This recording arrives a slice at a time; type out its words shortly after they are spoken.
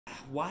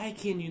why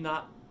can you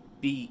not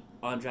beat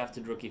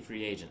undrafted rookie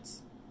free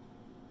agents,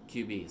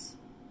 QBs?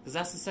 Because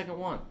that's the second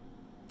one.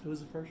 Who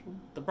was the first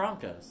one? The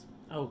Broncos.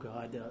 Oh,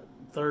 God.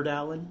 Third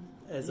Allen,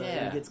 as he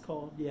gets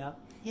called. Yeah.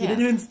 Yeah. He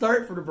didn't even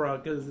start for the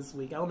Broncos this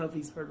week. I don't know if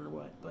he's hurt or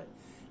what, but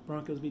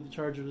Broncos beat the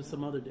Chargers with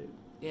some other dude.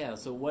 Yeah,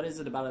 so what is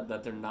it about it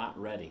that they're not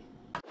ready?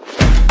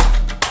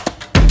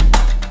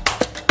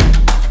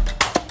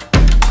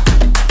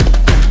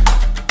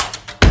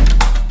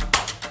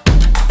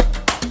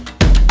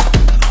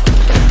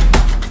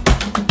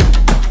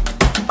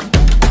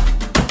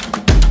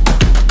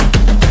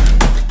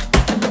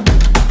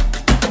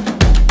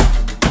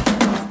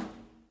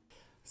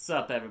 What's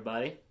up,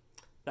 everybody?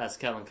 That's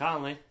Kellen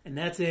Conley. And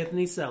that's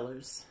Anthony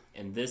Sellers.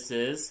 And this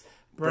is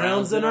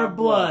Browns in Our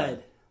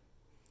Blood.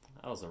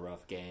 That was a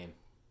rough game.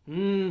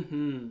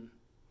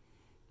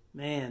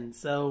 Man,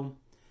 so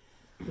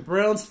the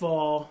Browns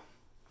fall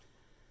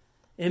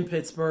in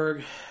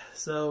Pittsburgh.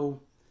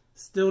 So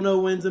still no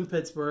wins in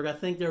Pittsburgh. I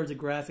think there was a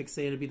graphic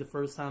saying it'd be the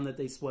first time that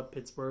they swept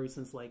Pittsburgh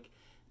since like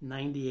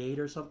 98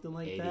 or something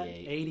like 88. that.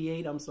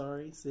 88, I'm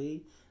sorry.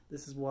 See,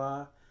 this is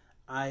why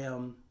I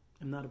am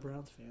not a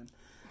Browns fan.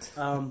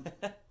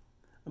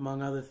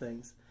 Among other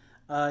things.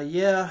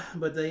 Yeah,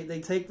 but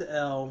they take the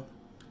L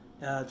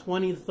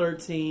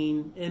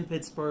 20-13 in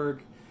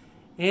Pittsburgh.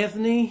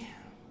 Anthony,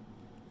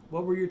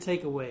 what were your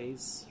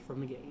takeaways from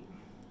the game?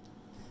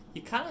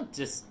 You kind of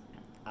just,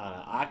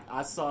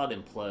 I saw it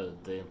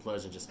implode. The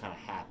implosion just kind of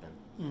happened.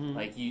 Mm-hmm.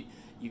 Like you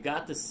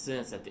got the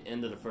sense at the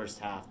end of the first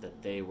half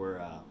that they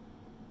were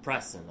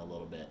pressing a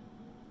little bit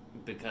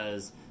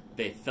because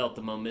they felt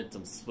the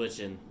momentum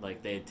switching.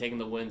 Like they had taken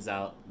the wins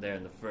out there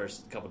in the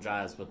first couple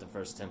drives with the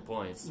first 10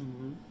 points.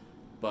 Mm-hmm.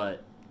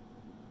 But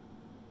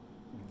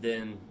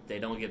then they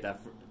don't get that,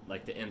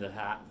 like the end of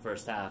the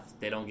first half,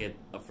 they don't get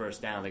a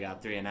first down. They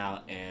got 3 and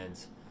out, and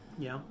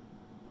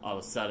all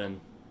of a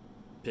sudden,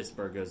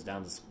 Pittsburgh goes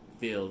down the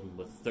field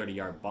with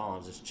 30-yard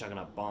bombs, just chucking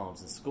up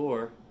bombs and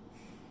score.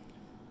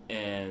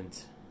 And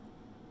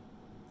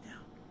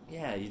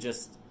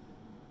it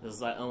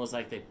was like almost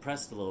like they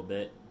pressed a little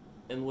bit,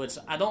 in which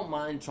I don't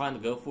mind trying to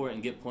go for it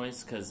and get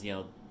points because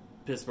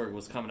Pittsburgh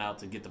was coming out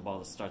to get the ball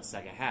to start the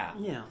second half.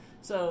 Yeah.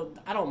 So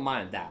I don't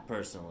mind that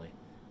personally.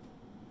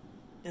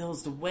 It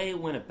was the way it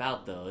went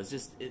about, though.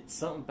 It's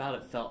something about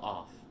it felt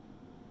off.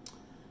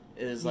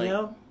 It was like,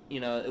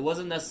 it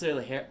wasn't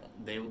necessarily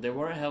they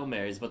weren't Hail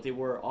Marys, but they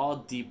were all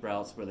deep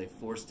routes where they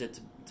forced it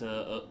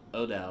to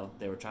Odell.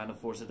 They were trying to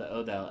force it to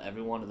Odell.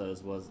 Every one of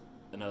those was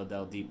an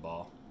Odell deep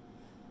ball.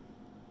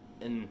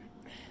 And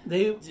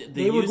they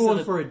were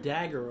going for a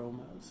dagger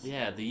almost.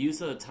 Yeah, the use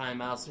of the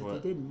timeouts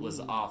was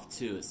off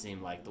too. It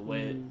seemed like the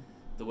way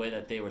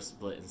that they were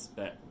split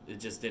and it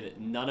just didn't.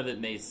 None of it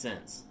made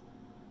sense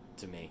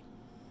to me.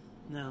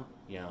 No.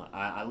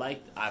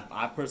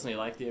 I personally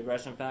like the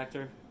aggression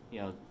factor.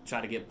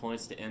 Try to get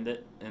points to end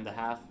it in the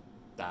half.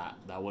 That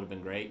would have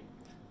been great,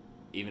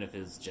 even if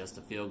it's just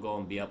a field goal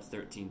and be up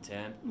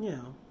 13-10. Yeah.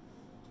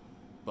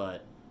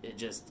 But it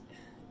just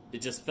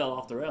fell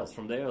off the rails.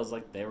 From there, it was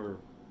like they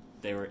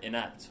were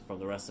inept for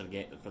the rest of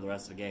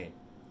the game.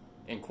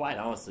 And quite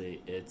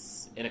honestly,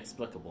 it's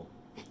inexplicable.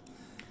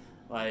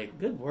 Like,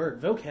 good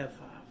word, vocab 5.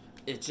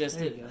 It just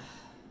there you go.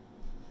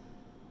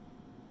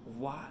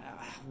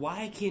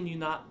 Why can you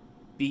not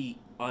beat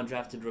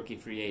undrafted rookie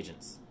free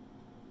agents,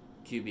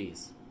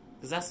 QBs?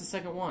 Because that's the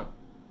second one.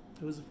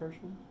 Who was the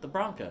first one? The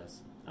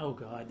Broncos. Oh,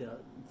 God.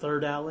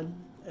 Third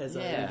Allen, as he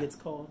gets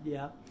called.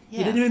 Yeah. He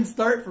Yeah. didn't even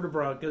start for the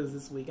Broncos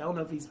this week. I don't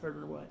know if he's hurt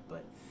or what,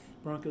 but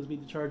Broncos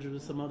beat the Chargers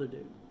with some other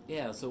dude.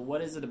 Yeah, so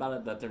what is it about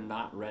it that they're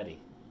not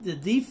ready? The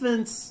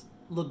defense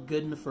looked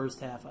good in the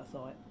first half, I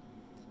thought.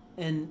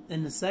 And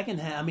in the second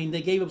half, I mean,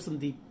 they gave up some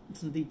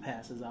deep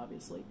passes,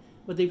 obviously.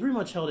 But they pretty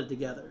much held it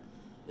together.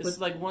 It's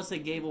like once they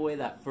gave away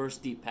that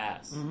first deep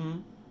pass, mm-hmm.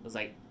 It was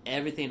like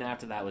everything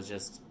after that was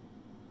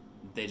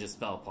they just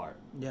fell apart.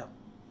 Yeah.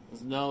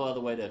 There's no other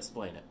way to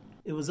explain it.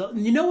 It was, what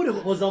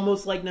it was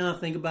almost like now I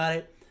think about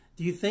it?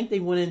 Do you think they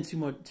went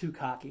in too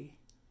cocky?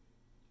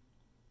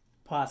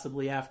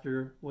 Possibly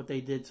after what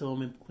they did to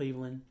them in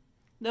Cleveland.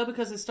 No,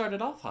 because they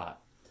started off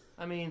hot.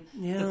 I mean,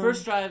 the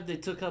first drive they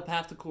took up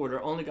half the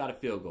quarter, only got a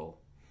field goal.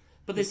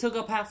 But they took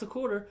up half the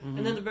quarter, mm-hmm.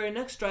 and then the very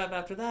next drive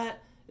after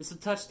that, it's a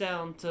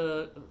touchdown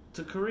to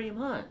Kareem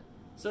Hunt.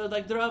 So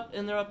like they're up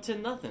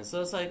 10-0.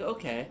 So it's like,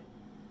 okay.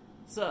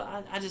 So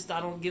I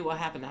don't get what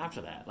happened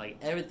after that. Like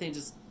everything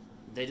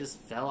they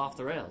just fell off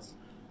the rails.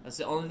 That's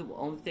the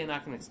only thing I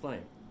can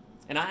explain.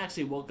 And I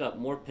actually woke up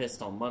more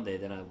pissed on Monday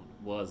than I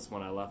was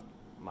when I left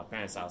my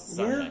parents' house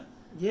Sunday.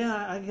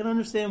 Yeah, I can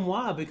understand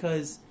why,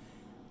 because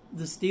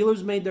the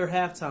Steelers made their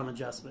halftime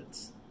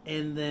adjustments,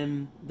 and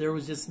then there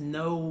was just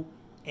no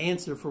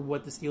answer for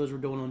what the Steelers were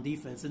doing on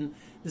defense. And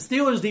the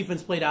Steelers'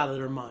 defense played out of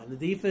their mind. The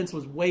defense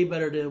was way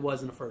better than it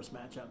was in the first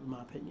matchup, in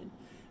my opinion.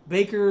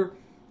 Baker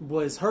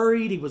was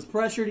hurried. He was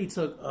pressured. He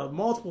took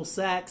multiple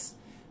sacks.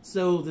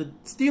 So the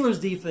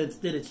Steelers' defense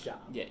did its job.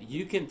 Yeah,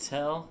 you can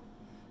tell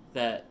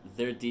that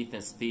their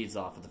defense feeds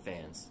off of the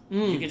fans.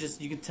 Mm.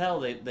 You can tell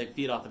they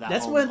feed off of that.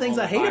 That's one of the things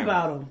I hate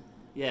about them.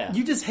 Yeah.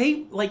 You just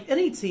hate, like,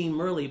 any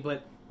team, really,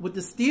 but with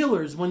the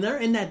Steelers, when they're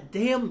in that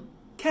damn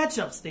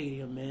catch-up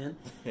stadium, man,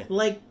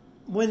 like,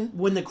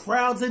 when the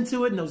crowd's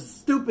into it and those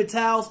stupid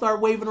towels start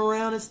waving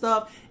around and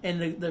stuff,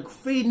 and they're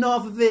feeding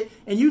off of it,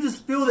 and you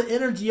just feel the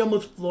energy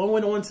almost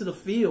flowing onto the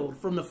field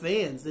from the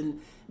fans,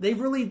 and they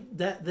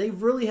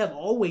really have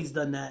always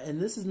done that,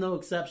 and this is no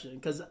exception,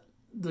 because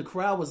the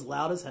crowd was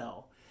loud as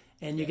hell,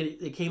 and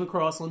it came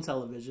across on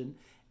television,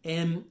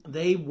 and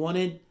they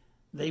wanted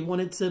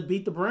to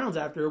beat the Browns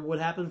after what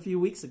happened a few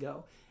weeks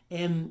ago.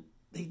 And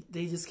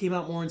they just came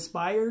out more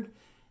inspired.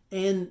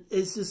 And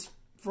it's just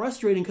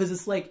frustrating because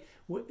it's like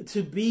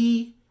to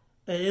be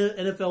an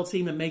NFL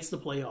team that makes the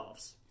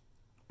playoffs.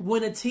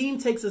 When a team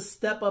takes a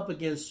step up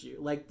against you,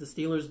 like the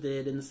Steelers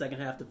did in the second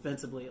half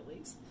defensively at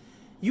least,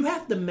 you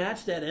have to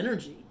match that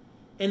energy.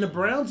 And the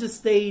Browns just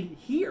stayed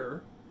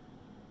here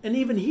and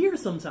even here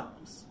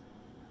sometimes.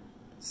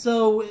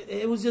 So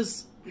it was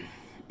just,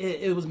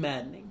 it was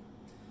maddening.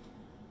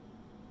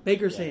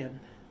 Baker's hand.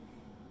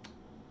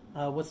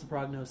 What's the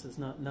prognosis?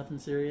 Nothing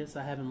serious?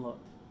 I haven't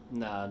looked.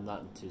 No,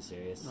 not too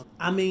serious.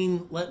 I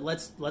mean,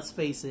 let's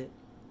face it.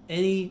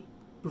 Any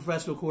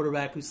professional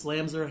quarterback who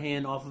slams their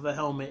hand off of a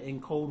helmet in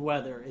cold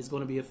weather is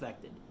going to be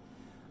affected.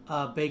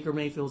 Baker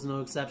Mayfield's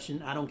no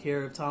exception. I don't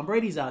care if Tom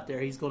Brady's out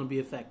there; he's going to be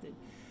affected.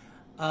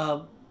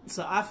 So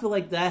I feel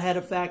like that had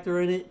a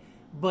factor in it.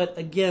 But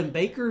again,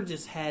 Baker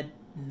just had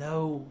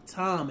no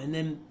time, and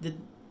then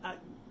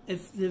I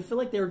feel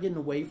like they were getting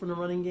away from the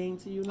running game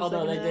to you. In the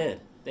no, they half.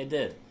 did. They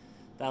did.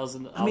 That was.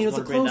 It was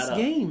a close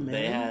game, man.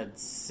 They had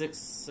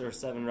 6 or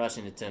 7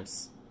 rushing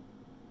attempts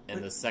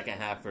in the second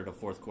half or the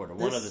fourth quarter.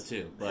 One of the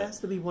two. But it has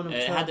to be one of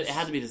it had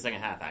to be the second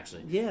half,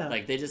 actually. Yeah.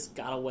 Like, they just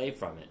got away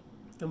from it.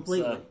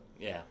 Completely. So,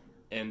 yeah.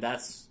 And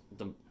that's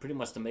pretty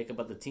much the makeup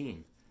of the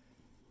team.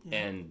 Yeah.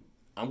 And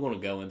I'm going to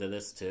go into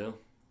this, too.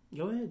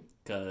 Go ahead.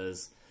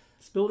 Because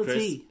spill the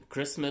tea.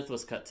 Chris Smith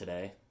was cut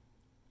today.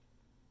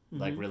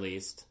 Like,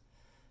 released.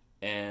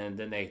 And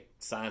then they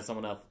signed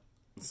someone up.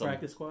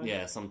 Practice squad?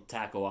 Yeah, some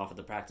tackle off of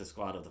the practice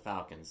squad of the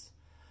Falcons.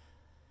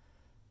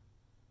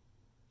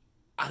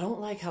 I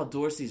don't like how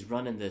Dorsey's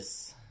running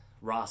this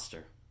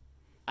roster.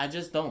 I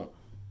just don't.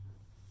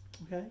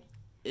 Okay.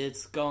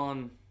 It's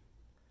gone...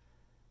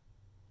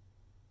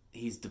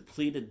 He's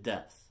depleted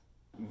depth.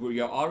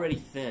 You're already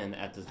thin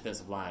at the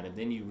defensive line, and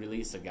then you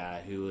release a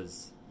guy who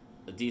is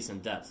a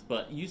decent depth.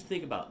 But you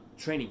think about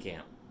training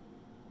camp.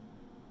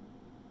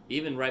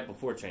 Even right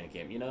before training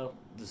camp,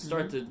 to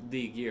start the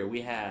league year,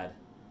 we had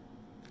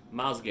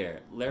Myles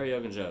Garrett, Larry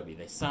Ogunjobi.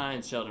 They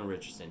signed Sheldon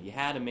Richardson. You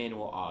had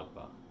Emmanuel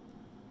Ogbah.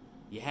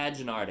 You had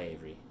Jannard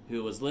Avery,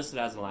 who was listed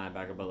as a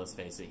linebacker, but let's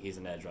face it, he's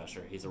an edge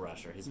rusher. He's a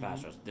rusher. He's a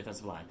pass rusher,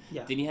 defensive line.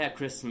 Yeah. Then you had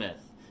Chris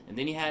Smith. And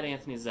then you had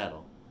Anthony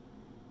Zettel.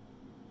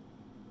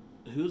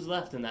 Who's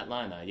left in that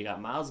line now? You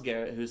got Myles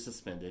Garrett, who's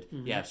suspended.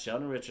 You have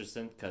Sheldon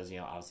Richardson, because,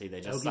 obviously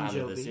they just signed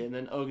him this year. And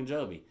then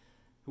Ogunjobi.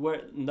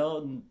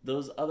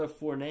 Those other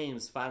 5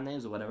 names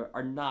or whatever,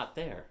 are not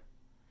there.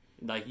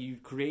 Like, you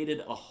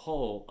created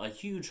a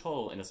huge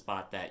hole in a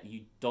spot that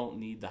you don't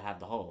need to have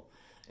the hole.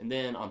 And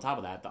then, on top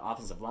of that, the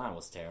offensive line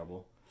was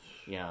terrible.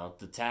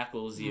 The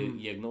tackles, you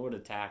ignore the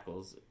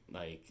tackles.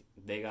 Like,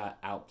 they got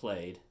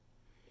outplayed.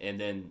 And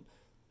then,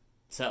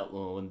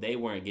 when they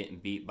weren't getting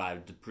beat by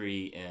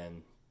Dupree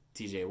and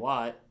TJ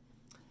Watt,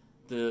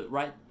 the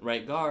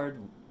right guard,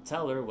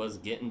 Teller, was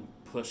getting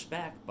pushed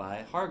back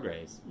by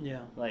Hargraves.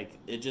 Yeah. Like,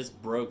 it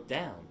just broke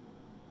down.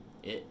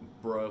 It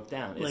broke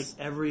down. Like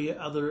every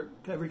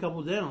couple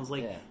of downs,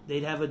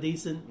 they'd have a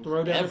decent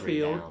throw down the every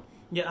field.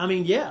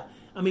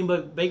 Down.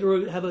 But Baker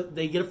would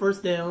they get a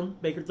first down.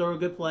 Baker throw a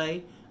good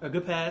play, a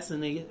good pass,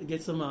 and they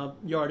get some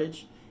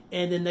yardage.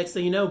 And then next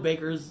thing you know,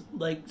 Baker's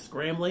like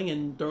scrambling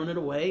and throwing it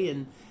away,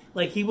 and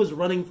like he was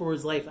running for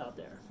his life out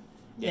there.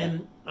 Yeah.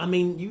 And I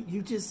mean,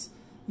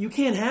 you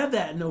can't have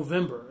that in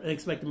November and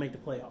expect to make the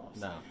playoffs.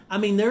 No. I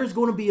mean, there's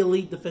going to be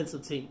elite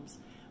defensive teams,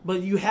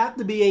 but you have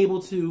to be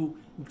able to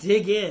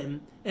dig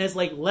in, and it's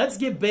like, let's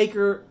give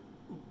Baker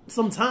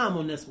some time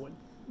on this one.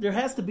 There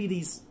has to be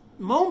these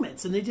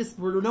moments, and they just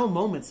were no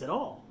moments at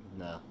all.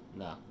 No.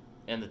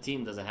 And the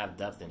team doesn't have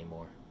depth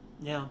anymore.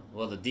 Yeah.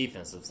 Well, the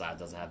defensive side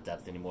doesn't have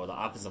depth anymore. The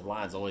offensive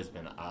line's always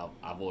been,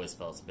 I've always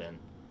felt it's been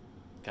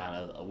kind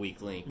of a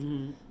weak link.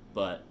 Mm-hmm.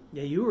 But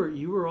yeah, you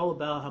were all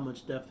about how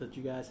much depth that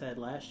you guys had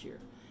last year,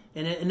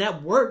 and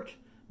that worked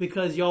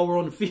because y'all were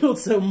on the field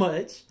so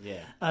much,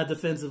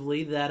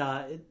 defensively,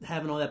 that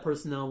having all that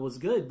personnel was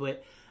good.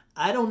 But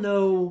I don't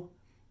know,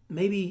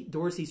 maybe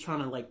Dorsey's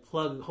trying to like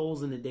plug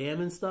holes in the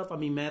dam and stuff. I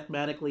mean,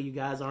 mathematically, you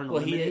guys aren't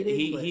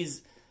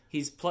eliminated.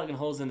 He's plugging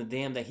holes in the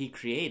dam that he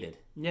created.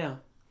 Yeah,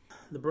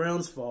 the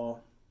Browns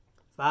fall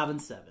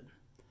 5-7.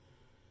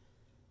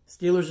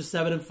 Steelers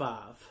are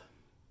 7-5.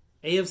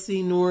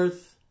 AFC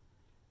North.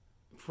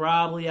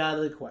 Probably out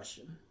of the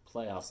question.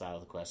 Playoffs out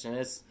of the question.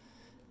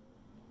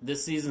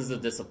 This season's a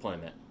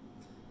disappointment.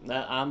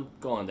 I'm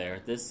going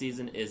there. This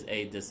season is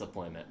a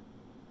disappointment.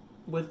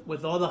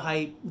 With all the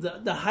hype,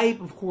 the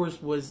hype, of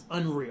course, was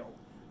unreal.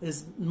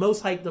 It's the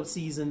most hyped up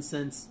season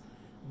since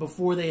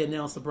before they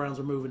announced the Browns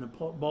were moving to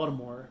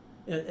Baltimore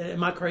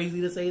Am I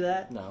crazy to say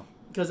that? No.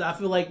 Because I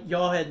feel like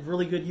y'all had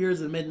really good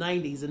years in the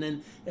mid-'90s, and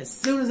then as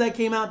soon as that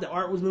came out, the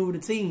art was moving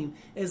the team.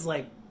 It's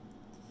like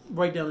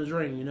right down the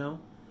drain, you know?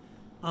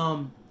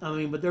 I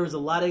mean, but there was a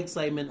lot of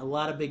excitement, a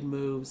lot of big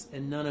moves,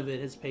 and none of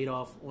it has paid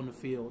off on the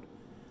field.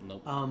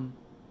 Nope.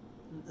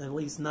 At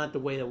least not the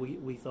way that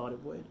we thought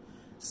it would.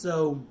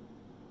 So,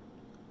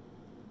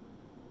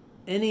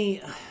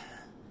 I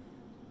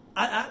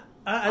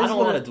don't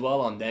want to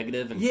dwell on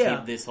negative and Yeah.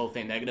 keep this whole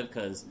thing negative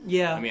because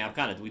Yeah. I mean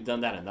we've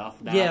done that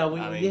enough now. Yeah, we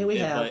have.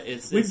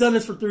 We've done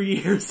this for 3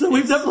 years, so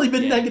we've definitely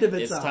been negative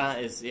at times.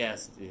 But it's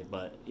just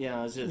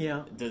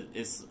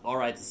it's all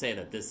right to say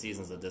that this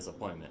season's a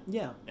disappointment.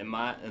 Yeah. In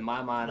my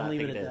mind, I'll I leave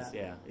think it it at is.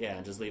 that. Yeah,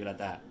 and just leave it at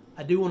that.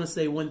 I do want to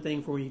say one thing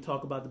before you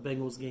talk about the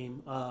Bengals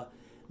game.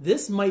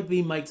 This might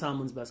be Mike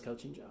Tomlin's best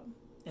coaching job.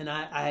 And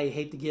I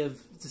hate to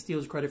give the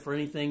Steelers credit for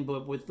anything,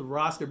 but with the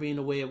roster being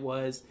the way it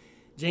was,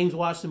 James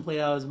Washington played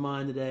out of his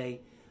mind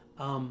today.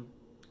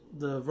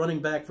 The running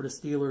back for the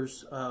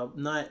Steelers,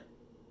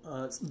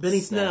 Benny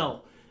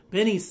Snell.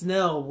 Benny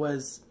Snell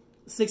was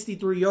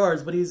 63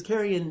 yards, but he was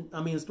carrying,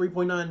 it was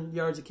 3.9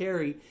 yards a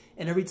carry,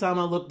 and every time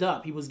I looked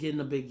up, he was getting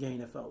a big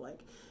gain, it felt like.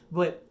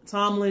 But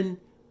Tomlin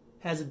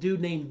has a dude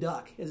named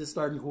Duck as a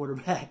starting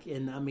quarterback,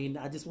 and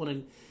I just want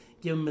to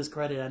give him his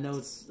credit. I know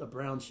it's a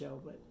Brown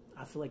show, but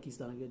I feel like he's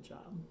done a good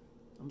job.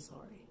 I'm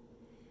sorry.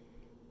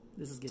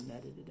 This is getting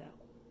edited out.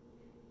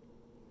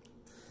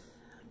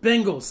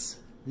 Bengals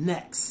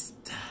next.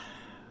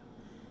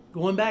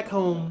 Going back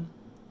home.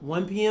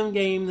 1 p.m.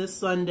 game this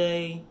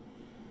Sunday.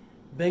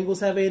 Bengals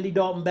have Andy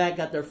Dalton back.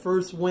 Got their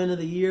first win of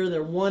the year.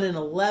 They're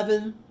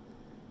 1-11.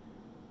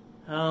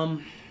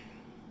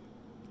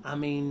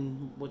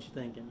 What you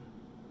thinking?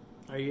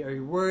 Are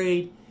you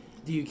worried?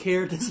 Do you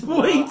care at this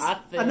point?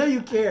 I know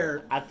you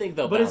care. I think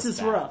they'll. But it's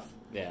just rough.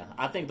 Yeah,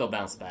 I think they'll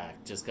bounce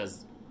back just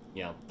because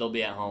they'll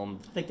be at home.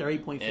 I think they're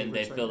 8-point favorites. And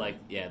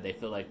they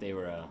feel like they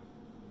were.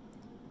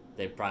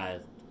 They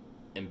probably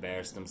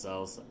embarrassed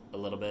themselves a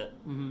little bit,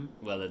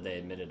 whether they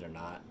admit it or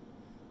not.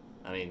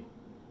 I mean,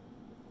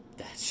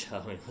 that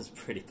showing was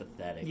pretty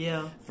pathetic.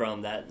 Yeah.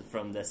 From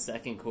the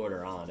second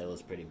quarter on, it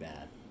was pretty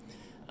bad.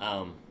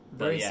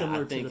 Very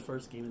similar to the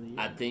first game of the year.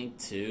 I think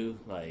too,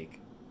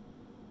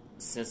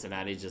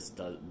 Cincinnati just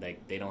does,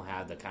 they don't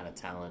have the kind of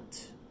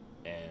talent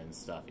and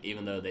stuff.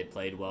 Even though they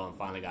played well and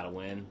finally got a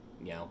win,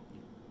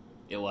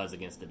 it was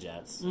against the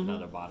Jets,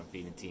 another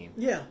bottom-feeding team.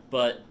 Yeah.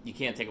 But you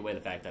can't take away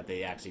the fact that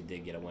they actually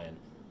did get a win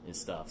and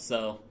stuff.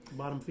 So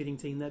bottom-feeding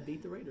team that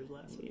beat the Raiders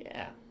last week.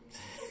 Yeah.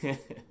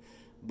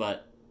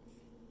 But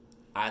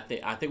I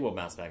think we'll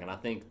bounce back, and I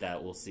think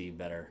that we'll see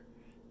better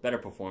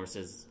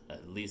performances,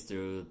 at least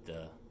through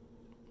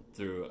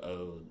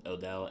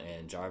Odell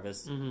and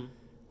Jarvis.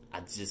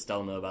 I just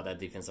don't know about that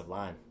defensive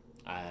line.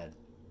 I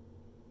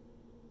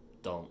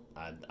don't know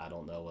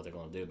what they're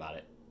going to do about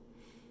it.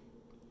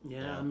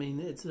 Yeah,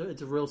 it's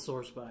a real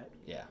sore spot.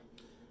 Yeah.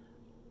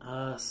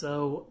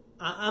 So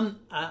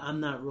I'm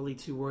not really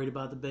too worried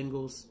about the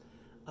Bengals.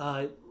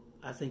 I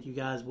think you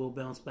guys will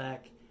bounce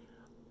back.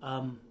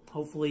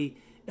 Hopefully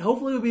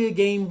it'll be a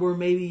game where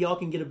maybe y'all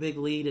can get a big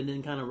lead and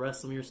then kind of rest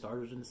some of your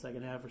starters in the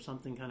second half or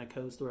something, kind of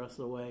coast the rest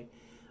of the way.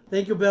 I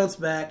think you'll bounce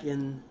back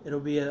and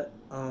it'll be a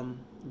dub.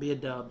 I'm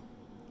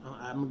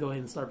gonna go ahead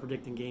and start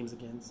predicting games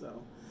again.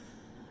 So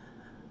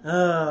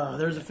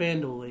there's a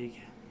FanDuel league.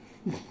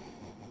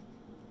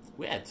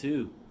 We had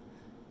two.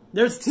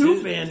 There's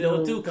two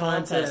FanDuel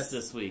contests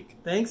this week.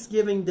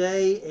 Thanksgiving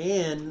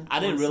Day and I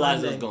didn't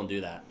realize it was going to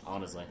do that,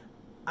 honestly.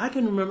 I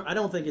can remember. I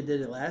don't think it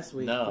did it last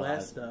week. No,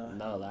 last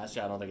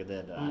year I don't think it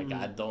did.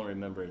 I don't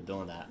remember it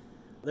doing that.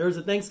 There was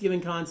a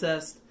Thanksgiving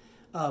contest.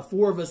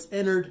 4 of us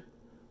entered.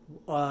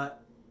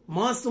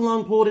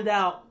 MONSTALUNG pulled it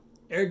out.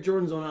 Eric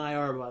Jordan's on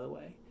IR, by the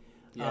way.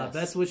 Yes.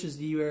 Best wishes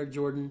to you, Eric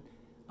Jordan.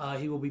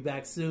 He will be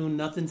back soon.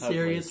 Nothing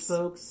serious,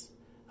 folks.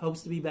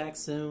 Hopes to be back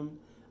soon.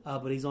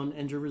 But he's on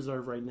injured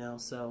reserve right now.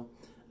 So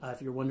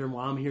if you're wondering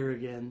why I'm here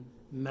again,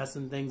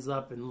 messing things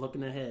up and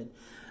looking ahead.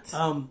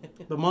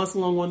 But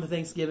MONSTALUNG won the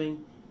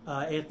Thanksgiving.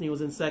 Anthony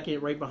was in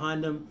second, right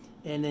behind him.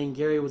 And then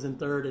Gary was in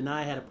third. And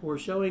I had a poor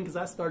showing because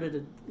I started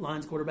a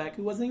Lions quarterback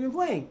who wasn't even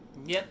playing.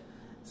 Yep.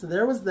 So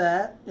there was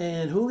that.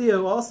 And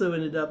Julio also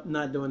ended up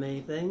not doing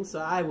anything. So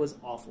I was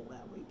awful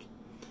that week.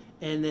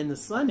 And then the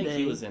Sunday... I think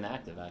he was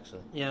inactive,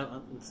 actually. Yeah,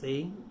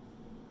 see?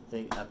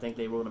 I think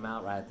they ruled him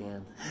out right at the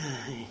end.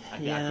 I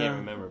can't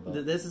remember.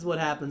 But this is what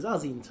happens. I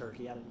was eating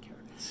turkey. I didn't care.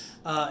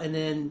 And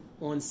then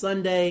on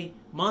Sunday,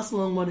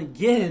 MONSTALUNG won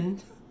again.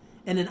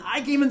 And then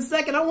I came in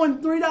second. I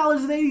won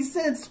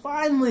 $3.80.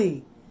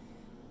 Finally.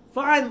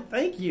 Fine.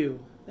 Thank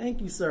you.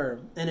 Thank you, sir.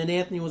 And then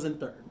Anthony was in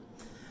third.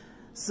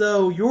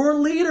 So your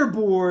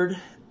leaderboard,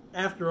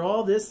 after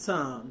all this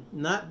time,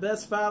 not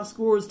best 5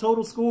 scores,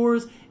 total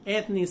scores,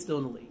 Anthony is still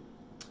in the lead.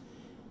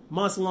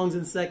 MONSTALUNG's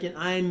in second.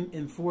 I'm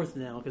in fourth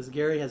now because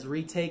Gary has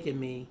retaken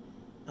me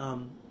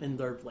in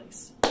third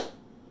place.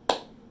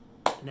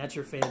 And that's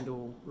your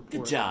FanDuel report.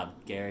 Good job,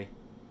 Gary.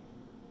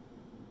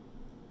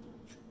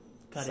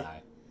 Cut Sorry.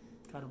 it.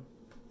 Cut him.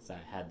 Sorry,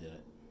 I had to do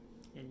it.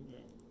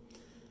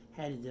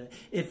 Had to do it.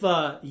 If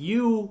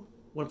you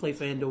want to play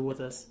FanDuel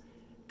with us,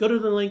 go to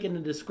the link in the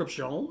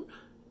description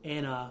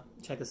and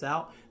check us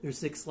out. There's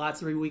 6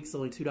 slots every week. It's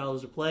only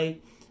 $2 to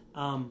play.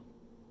 Come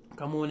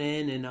on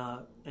in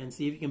and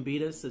see if you can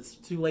beat us. It's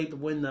too late to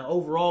win the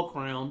overall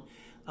crown,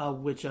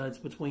 which it's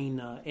between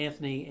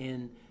Anthony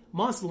and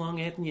MONSTALUNG,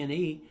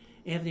 Anthony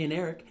and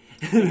Eric.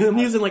 I'm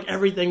using like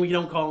everything we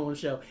don't call on the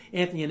show.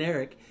 Anthony and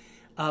Eric.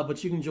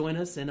 But you can join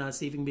us and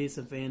see if you can beat us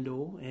in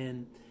FanDuel.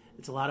 And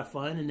it's a lot of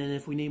fun. And then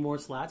if we need more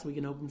slots, we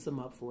can open some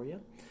up for you.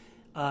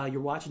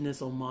 You're watching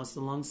this on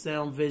MONSTALUNG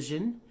Sound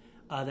Vision.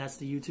 That's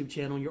the YouTube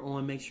channel you're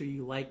on. Make sure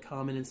you like,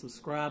 comment, and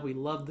subscribe. We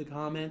love the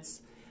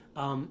comments.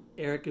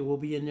 Eric will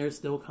be in there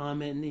still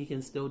commenting. He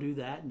can still do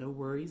that. No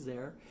worries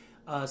there.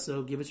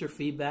 So give us your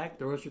feedback.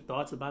 Throw us your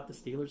thoughts about the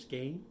Steelers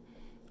game.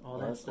 All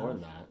that stuff. Or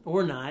not.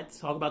 Or not.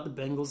 Talk about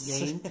the Bengals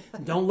game.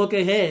 Don't look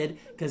ahead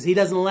because he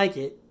doesn't like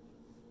it.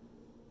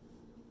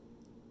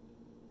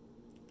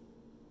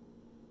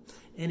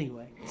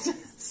 Anyway,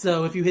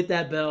 so if you hit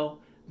that bell,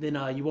 then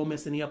you won't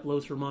miss any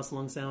uploads from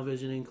MONSTALUNG Sound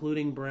Vision,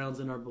 including Browns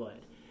in Our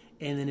Blood.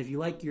 And then if you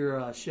like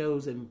your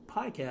shows in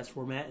podcast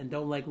format and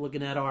don't like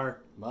looking at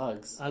our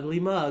ugly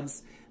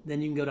mugs,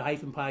 then you can go to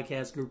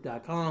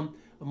 -podcastgroup.com,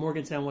 a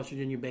Morgantown, West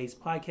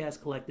Virginia-based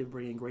podcast collective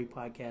bringing great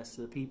podcasts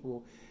to the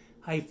people.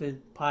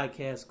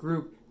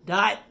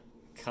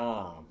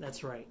 -podcastgroup.com.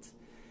 That's right.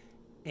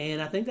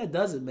 And I think that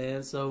does it,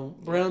 man. So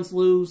Browns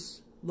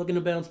lose, looking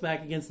to bounce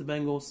back against the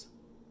Bengals.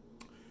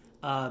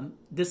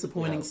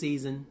 Disappointing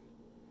season.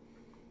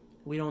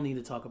 We don't need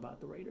to talk about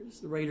the Raiders.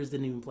 The Raiders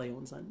didn't even play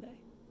on Sunday.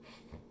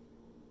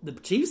 The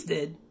Chiefs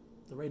did.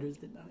 The Raiders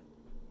did not.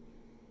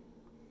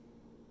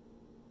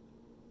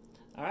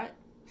 All right.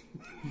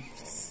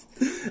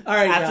 All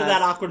right, After guys.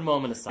 that awkward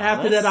moment of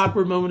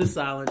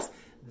silence.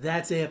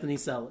 That's Anthony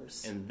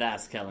Sellers. And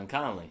that's Kellen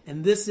Conley.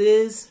 And this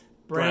is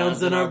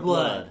Browns in Our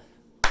Blood.